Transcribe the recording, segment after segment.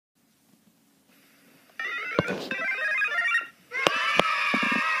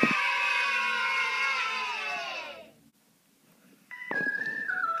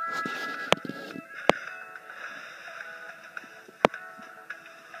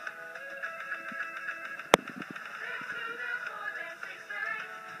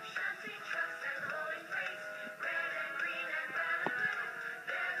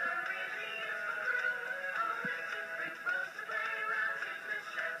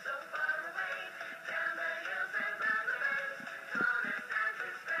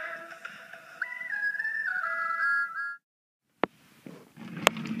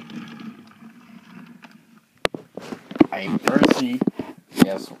Percy.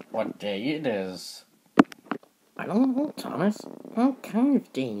 Guess what day it is? I don't know, Thomas. What kind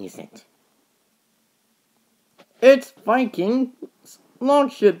of day is it? It's Viking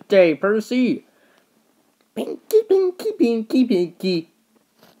Lordship Day, Percy. Pinky, pinky, pinky, pinky.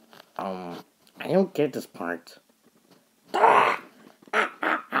 I don't get this part.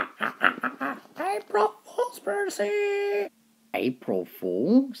 April Fools, Percy! April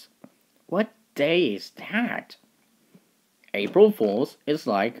Fools? What day is that? April Fools is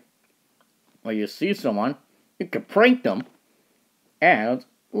like when you see someone, you can prank them and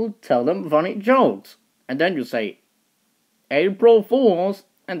you tell them funny jokes. And then you say, April Fools,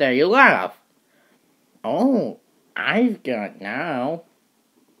 and then you laugh. Oh, I've got now.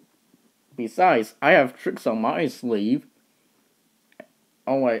 Besides, I have tricks on my sleeve.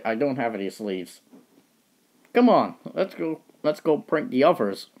 Oh wait, I don't have any sleeves. Come on, let's go prank the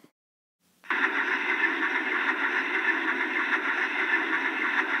others.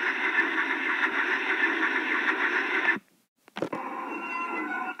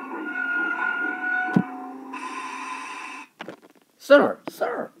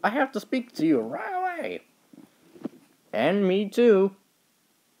 Sir, I have to speak to you right away. And me too.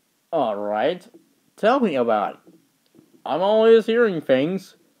 Alright, tell me about it. I'm always hearing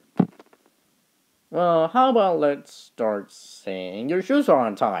things. Well, how about let's start saying your shoes are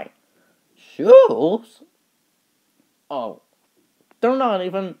untied. Shoes? Oh, they're not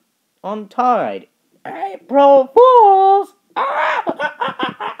even untied. April Fools!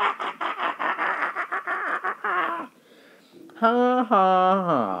 Ha ha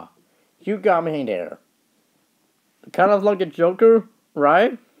ha. You got me there. Kind of like a joker,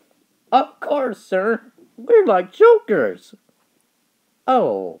 right? Of course, sir. We're like jokers.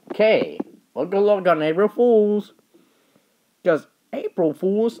 Okay. Well, good luck on April Fools. Because April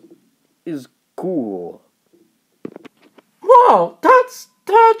Fools is cool. Wow, that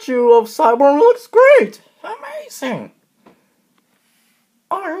statue of Cyborg looks great! Amazing!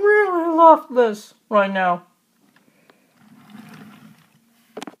 I really love this right now.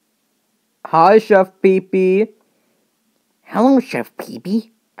 Hi, Chef Pee-Pee. Hello, Chef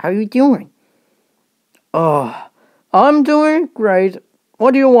Pee-Pee. How are you doing? I'm doing great.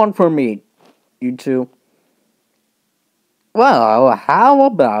 What do you want from me, you two? Well, how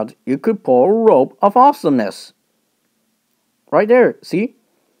about you could pull a rope of awesomeness? Right there, see?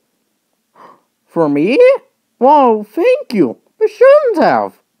 For me? Wow, thank you. You shouldn't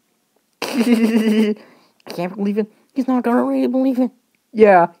have. I can't believe it. He's not gonna really believe it.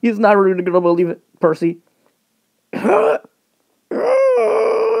 Yeah, he's not really gonna believe it, Percy. No!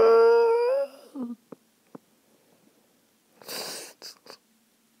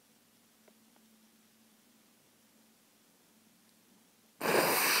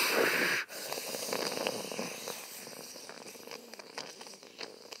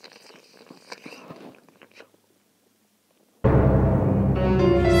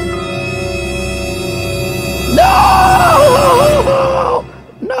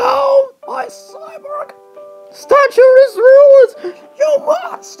 My cyborg statue is ruined! You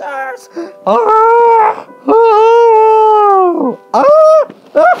monsters!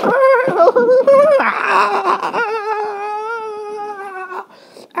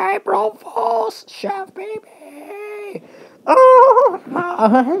 April Fools, Chef Baby!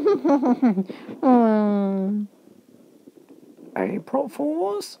 April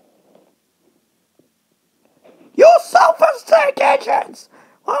Fools? You selfish tank agents!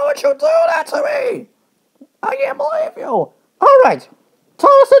 Why would you do that to me? I can't believe you! Alright,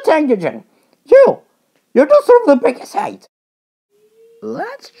 Thomas the Tank Agent, you deserve the biggest hate.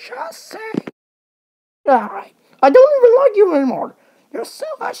 Let's just say... Alright, I don't even like you anymore. You're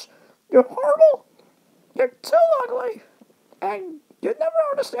selfish, you're horrible, you're too ugly, and you never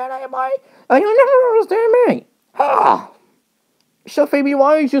understand anybody, and you never understand me. So Phoebe,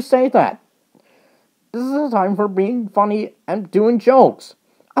 why did you say that? This is a time for being funny and doing jokes.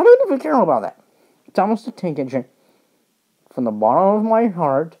 I don't even care about that. Thomas the Tank Engine, from the bottom of my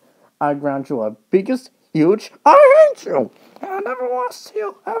heart, I grant you a biggest, huge, I hate you! And I never want to see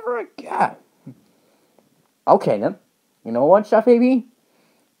you ever again. Okay then. You know what, Chef Baby?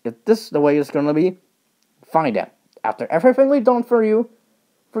 If this is the way it's gonna be, fine then. After everything we've done for you,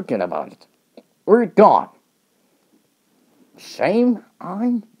 forget about it. We're gone. Shame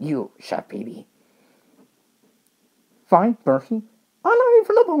on you, Chef Baby. Fine, Percy. I'm not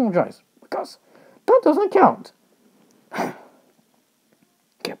even apologize, because that doesn't count.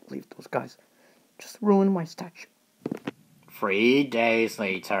 Can't believe those guys just ruined my statue. 3 days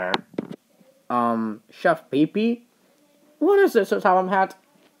later. Chef Pee-Pee? What is this, Tom hat?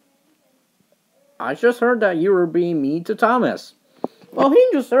 I just heard that you were being mean to Thomas. Well, he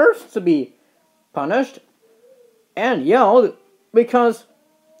deserves to be punished and yelled because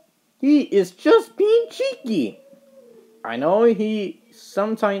he is just being cheeky. I know he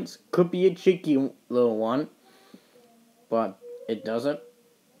sometimes could be a cheeky little one, but it doesn't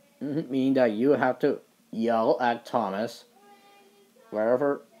mean that you have to yell at Thomas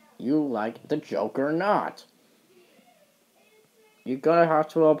wherever you like the joke or not. You're gonna have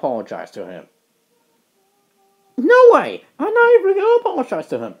to apologize to him. No way! I'm not even gonna apologize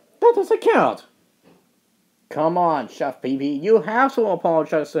to him. That doesn't count. Come on, Chef PP, you have to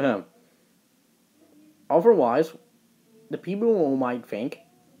apologize to him. Otherwise, the people might think,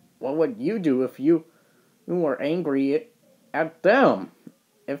 what would you do if you were angry at them?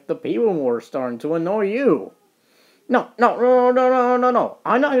 If the people were starting to annoy you? No.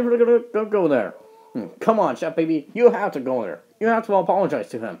 I'm not even gonna go there. Come on, Chef Baby. You have to go there. You have to apologize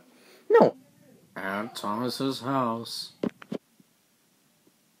to him. No. At Thomas's house.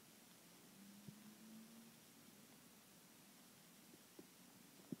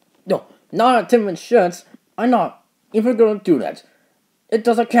 No, not at Tim and Schutz. I'm not even gonna do that. It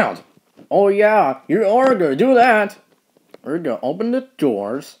doesn't count. Oh yeah, you are gonna do that. We're gonna open the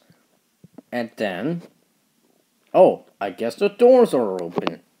doors. And then... Oh, I guess the doors are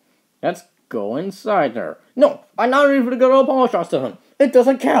open. Let's go inside there. No, I'm not even gonna apologize to him. It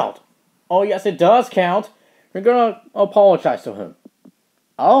doesn't count. Oh yes, it does count. We're gonna apologize to him.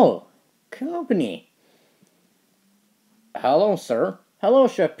 Oh, company. Hello, sir. Hello,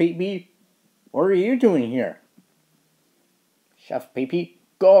 Chef PP. What are you doing here? Chef PP,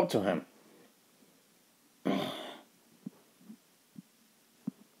 go up to him.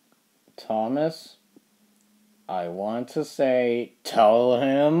 Thomas, I want to tell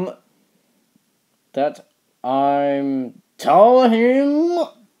him that I'm telling him.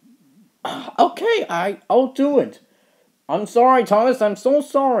 Okay, I'll do it. I'm sorry, Thomas. I'm so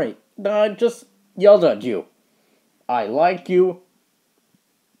sorry that I just yelled at you. I like you.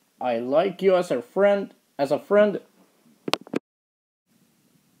 I like you as a friend.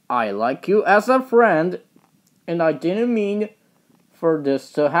 I like you as a friend, and I didn't mean for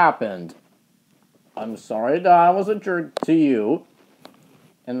this to happen. I'm sorry that I was a jerk to you,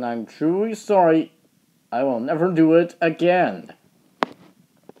 and I'm truly sorry. I will never do it again.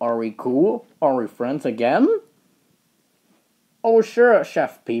 Are we cool? Are we friends again? Oh sure,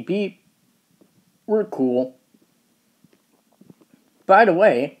 Chef PP. We're cool. By the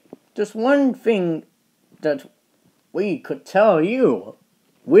way, there's one thing that we could tell you.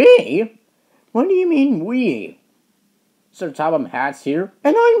 We? What do you mean we? Sir Topham Hatt's here,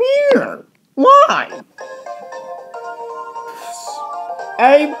 and I'm here. Why?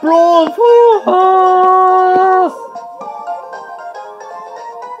 April Fools!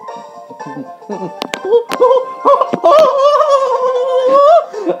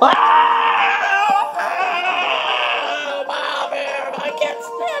 I can't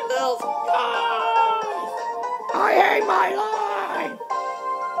stand this, guys! I hate my life!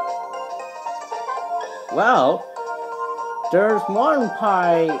 Well, there's one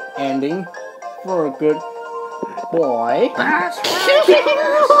pie ending for a good boy. That's right.